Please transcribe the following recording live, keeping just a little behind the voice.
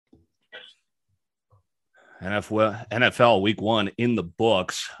NFL week 1 in the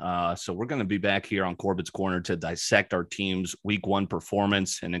books. So we're going to be back here on Corbett's Corner to dissect our team's week 1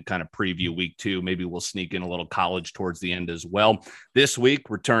 performance and then kind of preview week 2. Maybe we'll sneak in a little college towards the end as well. This week,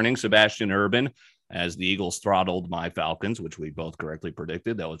 returning Sebastian Urban as the Eagles throttled my Falcons, which we both correctly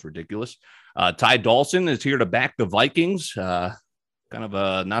predicted. That was ridiculous. Ty Dawson is here to back the Vikings. Kind of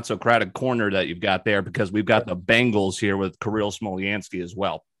a not so crowded corner that you've got there because we've got the Bengals here with Kirill Smolyansky as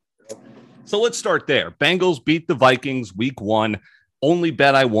well. So let's start there. Bengals beat the Vikings week 1. Only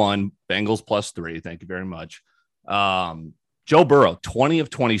bet I won. Bengals +3. Thank you very much. Joe Burrow, 20 of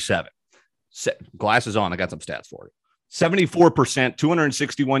 27. Glasses on. I got some stats for you. 74%,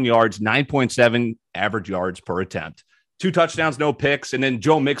 261 yards, 9.7 average yards per attempt. 2 touchdowns, no picks. And then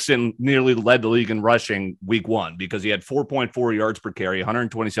Joe Mixon nearly led the league in rushing week 1 because he had 4.4 yards per carry,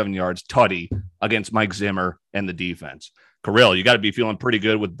 127 yards, tutty against Mike Zimmer and the defense. Kirill, you got to be feeling pretty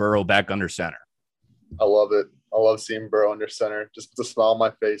good with Burrow back under center. I love it. I love seeing Burrow under center. Just puts a smile on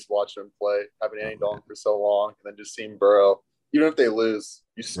my face watching him play, having Andy Dalton for so long, and then just seeing Burrow. Even if they lose,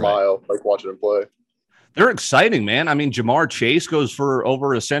 you smile like watching him play. They're exciting, man. I mean, Jamar Chase goes for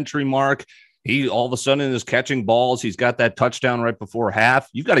over a century mark. He all of a sudden is catching balls. He's got that touchdown right before half.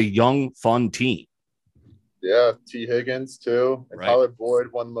 You've got a young, fun team. Yeah, T. Higgins too. And Tyler Boyd,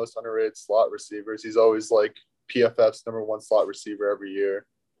 one of the most underrated slot receivers. He's always like PFF's #1 slot receiver every year.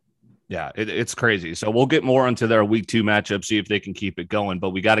 Yeah, it's crazy. So we'll get more into their week 2 matchup, see if they can keep it going. But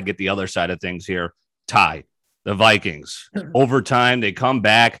we got to get the other side of things here. Ty, the Vikings. Overtime, they come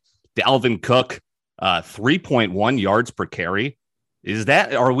back. Dalvin Cook, 3.1 yards per carry. Is that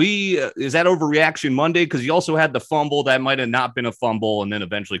overreaction Monday? Because he also had the fumble that might have not been a fumble and then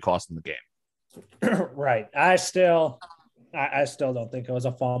eventually cost him the game. Right. I still don't think it was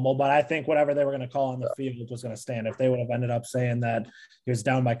a fumble, but I think whatever they were going to call on the field was going to stand. If they would have ended up saying that he was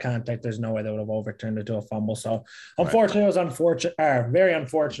down by contact, there's no way they would have overturned it to a fumble. So unfortunately, it was very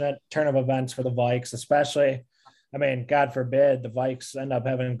unfortunate turn of events for the Vikes, especially, I mean, God forbid the Vikes end up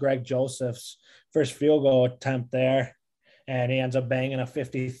having Greg Joseph's first field goal attempt there, and he ends up banging a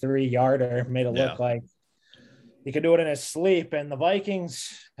 53-yarder, made it look like he could do it in his sleep. And the Vikings,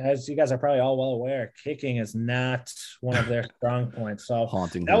 as you guys are probably all well aware, kicking is not one of their strong points. So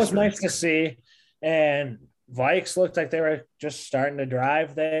that was nice to see. And Vikes looked like they were just starting to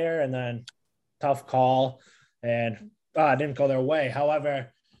drive there, and then tough call, and didn't go their way.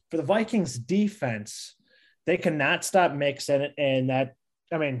 However, for the Vikings defense, they cannot stop Mixon, and that,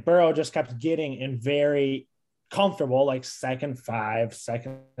 I mean, Burrow just kept getting in very comfortable, like 2nd 5,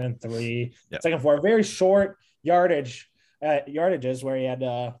 2nd and 3, 2nd 4, very short yardages where he had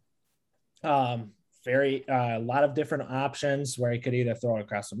a lot of different options where he could either throw it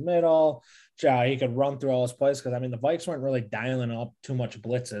across the middle, he could run through all his plays, because I mean the Vikes weren't really dialing up too much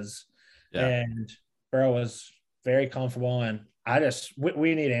blitzes, and Burrow was very comfortable. And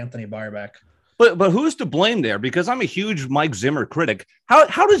we need Anthony Barr back. But who's to blame there? Because I'm a huge Mike Zimmer critic.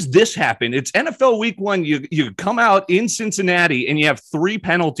 How does this happen? It's NFL week 1. You come out in Cincinnati and you have 3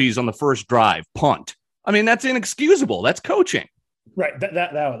 penalties on the first drive, punt. I mean, that's inexcusable. That's coaching. Right.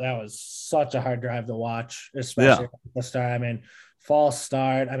 That was such a hard drive to watch, especially at the start. I mean, false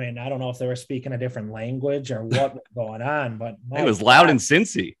start. I mean, I don't know if they were speaking a different language or what was going on, but it was loud in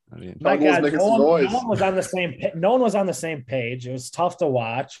Cincy. I mean, my God, no one was on the same. No one was on the same page. It was tough to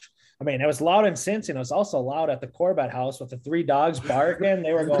watch. I mean, it was loud in Cincy, and it was also loud at the Corbett house with the 3 dogs barking.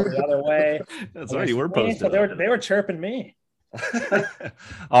 They were going the other way. That's right. You were posted. So they were chirping me.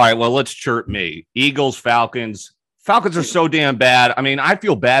 All right. Well, let's chirp me. Eagles, Falcons. Falcons are so damn bad. I mean, I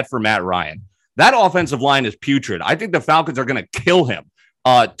feel bad for Matt Ryan. That offensive line is putrid. I think the Falcons are going to kill him.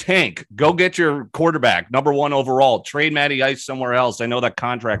 Tank, go get your quarterback, #1 overall. Trade Matty Ice somewhere else. I know that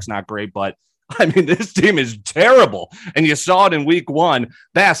contract's not great, but I mean, this team is terrible. And you saw it in week 1.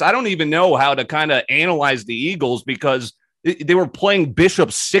 Bass, I don't even know how to kind of analyze the Eagles because they were playing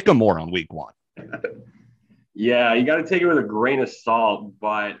Bishop Sycamore on week 1. Yeah, you got to take it with a grain of salt.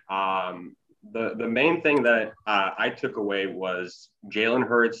 But the main thing that I took away was Jalen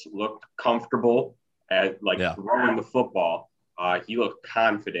Hurts looked comfortable at throwing the football. He looked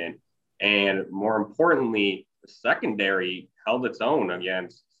confident. And more importantly, the secondary held its own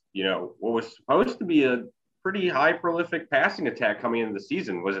against, what was supposed to be a pretty high prolific passing attack coming into the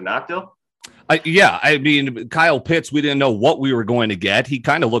season. Was it not, Dill? I mean, Kyle Pitts, we didn't know what we were going to get. He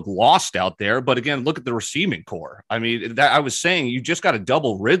kind of looked lost out there. But again, look at the receiving core. I mean, I was saying you just got to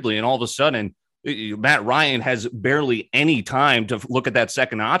double Ridley, and all of a sudden Matt Ryan has barely any time to look at that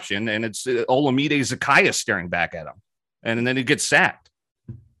second option, and it's Olamide Zaccheaus staring back at him. And then he gets sacked.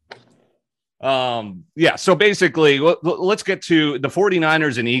 Yeah, so basically, let's get to the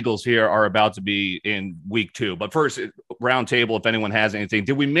 49ers and Eagles here are about to be in week 2. But first, round table, if anyone has anything.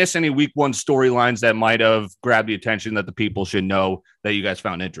 Did we miss any week 1 storylines that might have grabbed the attention that the people should know that you guys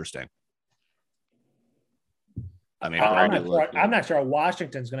found interesting? I mean, I'm not sure what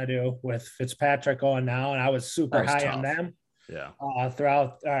Washington's going to do with Fitzpatrick going now, and I was super high on them. Yeah.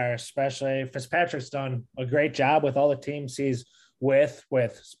 Throughout, especially Fitzpatrick's done a great job with all the teams he's with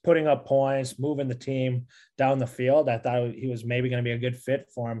putting up points, moving the team down the field. I thought he was maybe going to be a good fit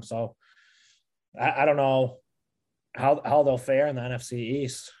for him. So I don't know how they'll fare in the NFC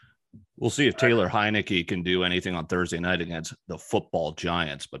East. We'll see if Taylor Heineke can do anything on Thursday night against the football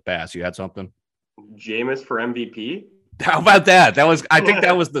Giants. But Bass, you had something? Jameis for MVP? How about that? I think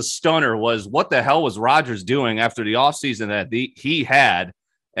that was the stunner, was what the hell was Rodgers doing after the offseason that he had?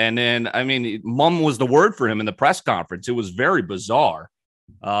 And then, I mean, mum was the word for him in the press conference. It was very bizarre.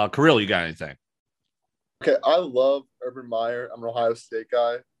 Kirill, you got anything? Okay, I love Urban Meyer. I'm an Ohio State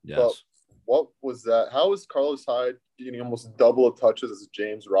guy. Yes. But what was that? How is Carlos Hyde getting almost double the touches as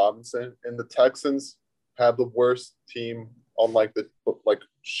James Robinson? And the Texans have the worst team on the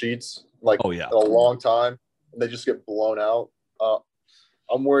sheets in a long time, and they just get blown out.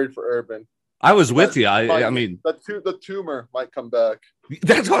 I'm worried for Urban. I was with you. I mean, the tumor might come back.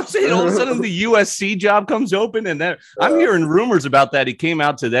 That's what I'm saying. All of a sudden, the USC job comes open, and then I'm hearing rumors about that. He came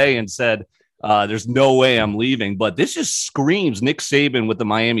out today and said, "There's no way I'm leaving." But this just screams Nick Saban with the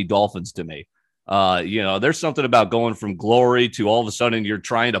Miami Dolphins to me. There's something about going from glory to all of a sudden you're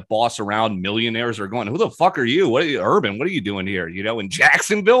trying to boss around millionaires or going, "Who the fuck are you? Urban? What are you doing here?" In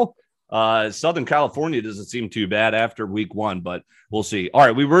Jacksonville. Southern California doesn't seem too bad after week 1, but we'll see. All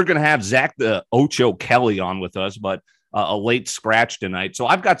right, we were going to have Zach the Ocho Kelly on with us, but a late scratch tonight. So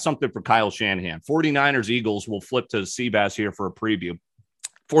I've got something for Kyle Shanahan. 49ers Eagles will flip to Seabass here for a preview.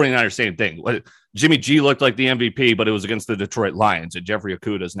 49ers, same thing. Jimmy G looked like the MVP, but it was against the Detroit Lions, and Jeffrey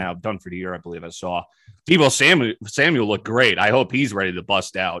Okudah is now done for the year, I believe I saw. Deebo Samuel looked great. I hope he's ready to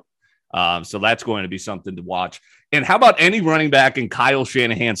bust out. So that's going to be something to watch. And how about any running back in Kyle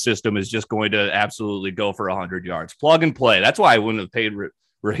Shanahan's system is just going to absolutely go for 100 yards. Plug and play. That's why I wouldn't have paid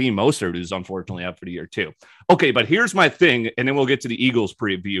Raheem Mostert, who's unfortunately out for the year too. Okay, but here's my thing, and then we'll get to the Eagles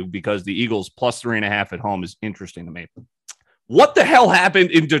preview because the Eagles plus 3.5 at home is interesting to me. What the hell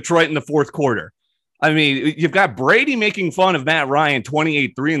happened in Detroit in the fourth quarter? I mean, you've got Brady making fun of Matt Ryan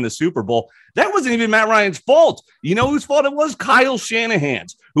 28-3 in the Super Bowl. That wasn't even Matt Ryan's fault. You know whose fault it was? Kyle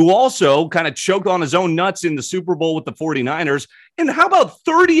Shanahan's, who also kind of choked on his own nuts in the Super Bowl with the 49ers. And how about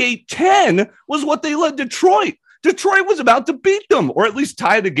 38-10 was what they led Detroit? Detroit was about to beat them, or at least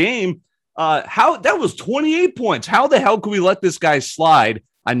tie the game. That was 28 points. How the hell could we let this guy slide?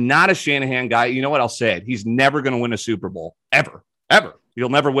 I'm not a Shanahan guy. You know what? I'll say it. He's never going to win a Super Bowl. Ever. He'll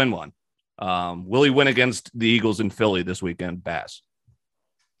never win one. Will he win against the Eagles in Philly this weekend, Bass?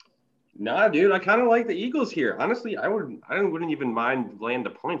 Nah, dude, I kind of like the Eagles here. Honestly, I wouldn't even mind laying the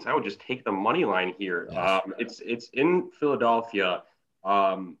points. I would just take the money line here. Yes. It's in Philadelphia.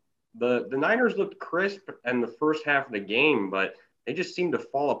 The Niners looked crisp in the first half of the game, but they just seemed to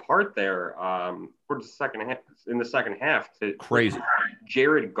fall apart there towards the second half. In the second half, to crazy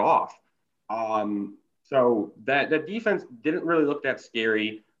Jared Goff. So that defense didn't really look that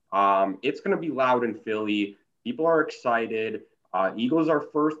scary. It's going to be loud in Philly. People are excited. Eagles are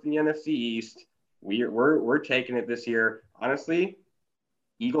first in the NFC East. We're taking it this year. Honestly,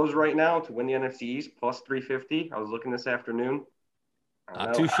 Eagles right now to win the NFC East plus 350. I was looking this afternoon.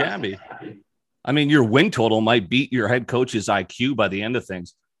 Not too shabby. I mean, your win total might beat your head coach's IQ by the end of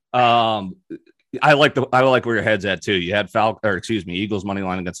things. I like where your head's at too. You had Eagles money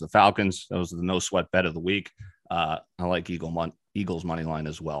line against the Falcons. That was the no sweat bet of the week. I like Eagles money line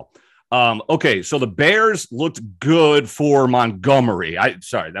as well. Okay, so the Bears looked good for Montgomery.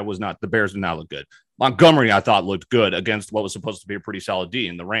 The Bears did not look good. Montgomery, I thought, looked good against what was supposed to be a pretty solid D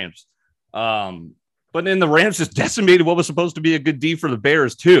in the Rams. But then the Rams just decimated what was supposed to be a good D for the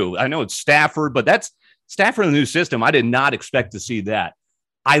Bears too. I know it's Stafford, but that's Stafford in the new system. I did not expect to see that.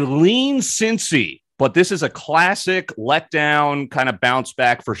 I lean Cincy, but this is a classic letdown kind of bounce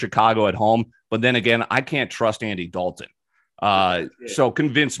back for Chicago at home. But then again, I can't trust Andy Dalton. So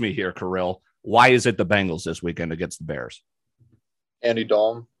convince me here, Kirill. Why is it the Bengals this weekend against the Bears? Andy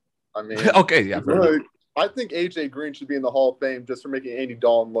Dalton. I mean, okay, yeah. I think AJ Green should be in the Hall of Fame just for making Andy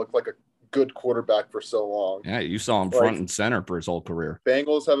Dalton look like a good quarterback for so long. Yeah, you saw him front and center for his whole career.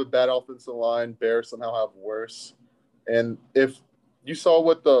 Bengals have a bad offensive line. Bears somehow have worse. And if you saw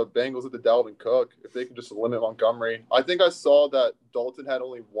what the Bengals did to Dalvin Cook, if they can just limit Montgomery. I think I saw that Dalton had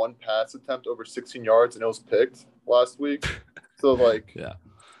only one pass attempt over 16 yards, and it was picked last week. So, yeah,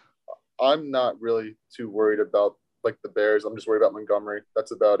 I'm not really too worried about like the Bears. I'm just worried about Montgomery.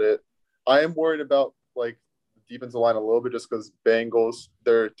 That's about it. I am worried about like the defensive line a little bit just because Bengals,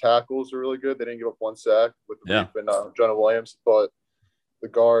 their tackles are really good. They didn't give up one sack with Reap and Jonah Williams, but the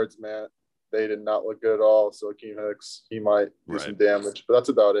guards, man, they did not look good at all. So Akeem Hicks, he might do some damage, but that's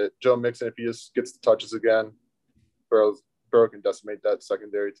about it. Joe Mixon, if he just gets the touches again, Burrow can decimate that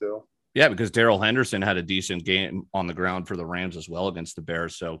secondary too. Yeah, because Darrell Henderson had a decent game on the ground for the Rams as well against the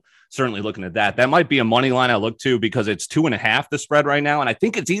Bears. So certainly looking at that. That might be a money line I look to because it's 2.5 the spread right now. And I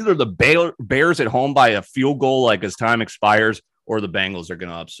think it's either the Bears at home by a field goal like as time expires or the Bengals are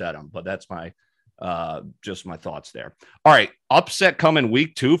going to upset them. But that's my just my thoughts there. All right, upset coming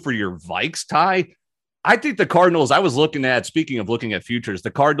week 2 for your Vikes, Ty. I think the Cardinals, I was looking at, speaking of looking at futures, the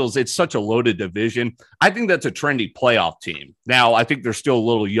Cardinals, it's such a loaded division. I think that's a trendy playoff team. Now, I think they're still a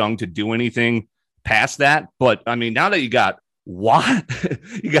little young to do anything past that. But, I mean, now that you got Watt,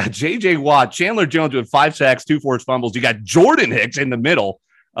 you got J.J. Watt, Chandler Jones with 5 sacks, 2 forced fumbles. You got Jordan Hicks in the middle.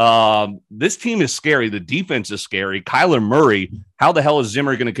 This team is scary. The defense is scary. Kyler Murray, how the hell is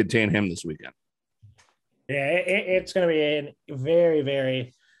Zimmer going to contain him this weekend? Yeah, it's going to be a very,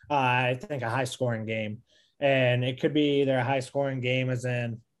 very I think a high-scoring game. And it could be either a high-scoring game as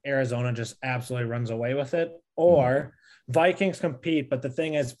in Arizona just absolutely runs away with it, or Vikings compete. But the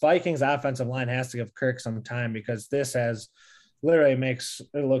thing is, Vikings offensive line has to give Kirk some time because this has literally makes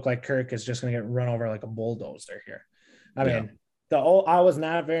it look like Kirk is just going to get run over like a bulldozer here. I mean, I was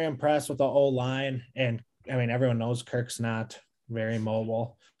not very impressed with the O-line. And, I mean, everyone knows Kirk's not very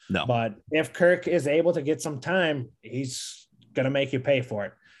mobile. No. But if Kirk is able to get some time, he's going to make you pay for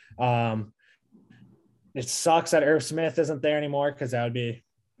it. It sucks that Irv Smith isn't there anymore because that would be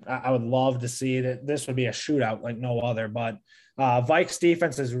I would love to see that this would be a shootout like no other, but Vikes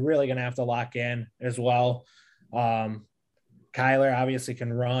defense is really going to have to lock in as well. Kyler obviously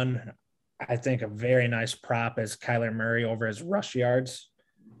can run. I think a very nice prop is Kyler Murray over his rush yards.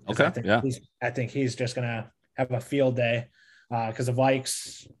 Okay. I think he's just going to have a field day because the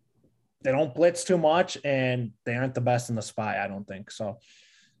Vikes, they don't blitz too much and they aren't the best in the spy. I don't think so.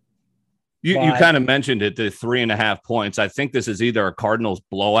 You kind of mentioned it, the 3.5 points. I think this is either a Cardinals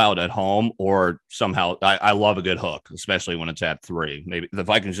blowout at home or somehow I love a good hook, especially when it's at 3. Maybe the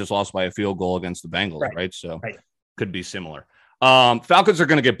Vikings just lost by a field goal against the Bengals, right? So could be similar. Falcons are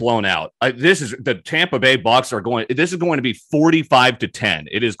going to get blown out. This is the Tampa Bay Bucks are going. This is going to be 45-10.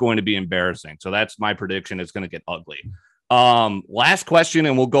 It is going to be embarrassing. So that's my prediction. It's going to get ugly. Last question,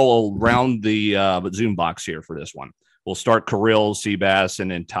 and we'll go around the Zoom box here for this one. We'll start Kirill, Seabass, and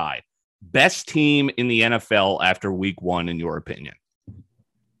then Ty. Best team in the NFL after week 1, in your opinion? I'm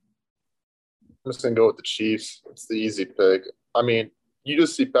just going to go with the Chiefs. It's the easy pick. I mean, you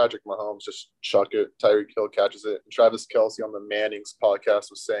just see Patrick Mahomes just chuck it. Tyreek Hill catches it. And Travis Kelce on the Manning's podcast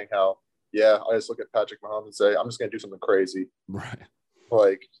was saying how, I just look at Patrick Mahomes and say, I'm just going to do something crazy. Right.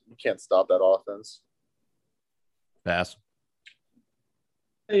 Like, you can't stop that offense. Pass.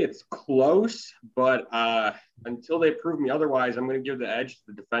 It's close, but until they prove me otherwise, I'm going to give the edge to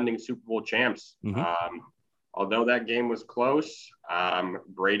the defending Super Bowl champs. Mm-hmm. Although that game was close,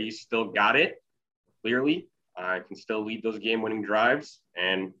 Brady still got it, clearly. Can still lead those game-winning drives.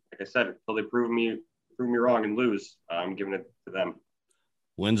 And like I said, until they prove me wrong and lose, I'm giving it to them.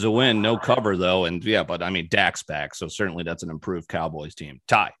 Win's a win, no cover, though. And, but, I mean, Dak's back, so certainly that's an improved Cowboys team.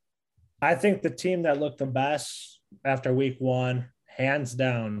 Ty. I think the team that looked the best after week 1, hands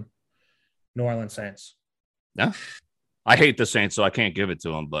down, New Orleans Saints. Yeah. I hate the Saints, so I can't give it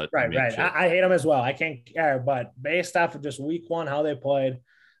to them. But right. I hate them as well. I can't care. But based off of just week 1, how they played,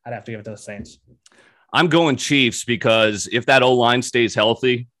 I'd have to give it to the Saints. I'm going Chiefs because if that O-line stays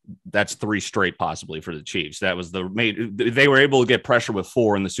healthy, that's 3 straight possibly for the Chiefs. That was they were able to get pressure with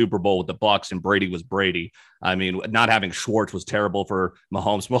 4 in the Super Bowl with the Bucs, and Brady was Brady. I mean, not having Schwartz was terrible for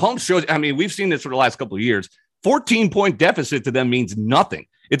Mahomes. Mahomes shows, I mean, we've seen this for the last couple of years. 14-point deficit to them means nothing.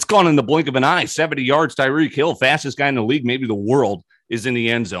 It's gone in the blink of an eye. 70 yards, Tyreek Hill, fastest guy in the league, maybe the world, is in the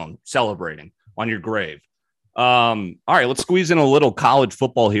end zone celebrating on your grave. All right, let's squeeze in a little college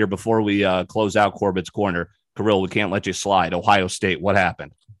football here before we close out Corbett's Corner. Kirill, we can't let you slide. Ohio State, what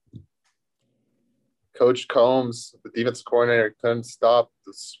happened? Coach Combs, the defensive coordinator, couldn't stop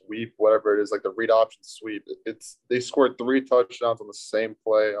the sweep, whatever it is, like the read option sweep. They scored 3 touchdowns on the same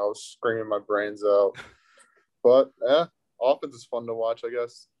play. I was screaming my brains out. But, offense is fun to watch, I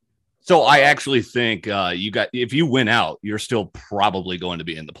guess. So I actually think if you win out, you're still probably going to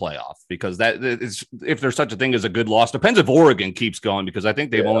be in the playoff because that is, if there's such a thing as a good loss, depends if Oregon keeps going because I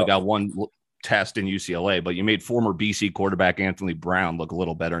think they've only got 1 test in UCLA, but you made former BC quarterback Anthony Brown look a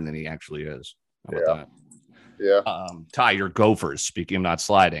little better than he actually is. How about that? Yeah. Ty, your Gophers, speaking of not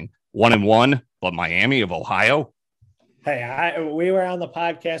sliding, 1-1, but Miami of Ohio. Hey, we were on the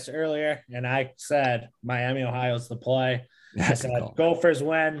podcast earlier, and I said Miami, Ohio's the play. I said Gophers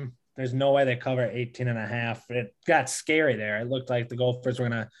win. There's no way they cover 18.5. It got scary there. It looked like the Gophers were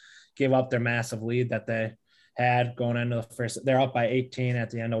going to give up their massive lead that they had going into the first. They're up by 18 at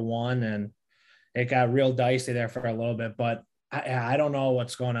the end of one, and it got real dicey there for a little bit. But I don't know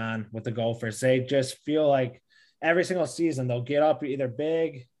what's going on with the Gophers. They just feel like every single season they'll get up either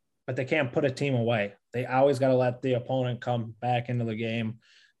big, but they can't put a team away. They always got to let the opponent come back into the game.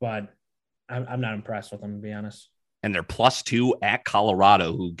 But I'm not impressed with them, to be honest. And they're +2 at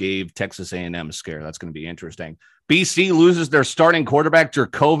Colorado, who gave Texas A&M a scare. That's going to be interesting. BC loses their starting quarterback,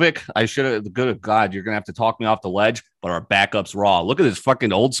 Jurkovec. I should have, good God, you're going to have to talk me off the ledge, but our backup's raw. Look at this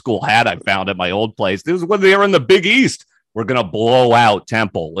fucking old school hat I found at my old place. This is when they were in the Big East. We're going to blow out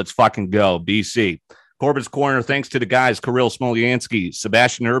Temple. Let's fucking go, BC. Corbett's Corner, thanks to the guys, Kirill Smolyansky,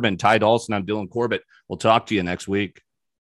 Sebastian Urban, Ty Dawson. I'm Dylan Corbett. We'll talk to you next week.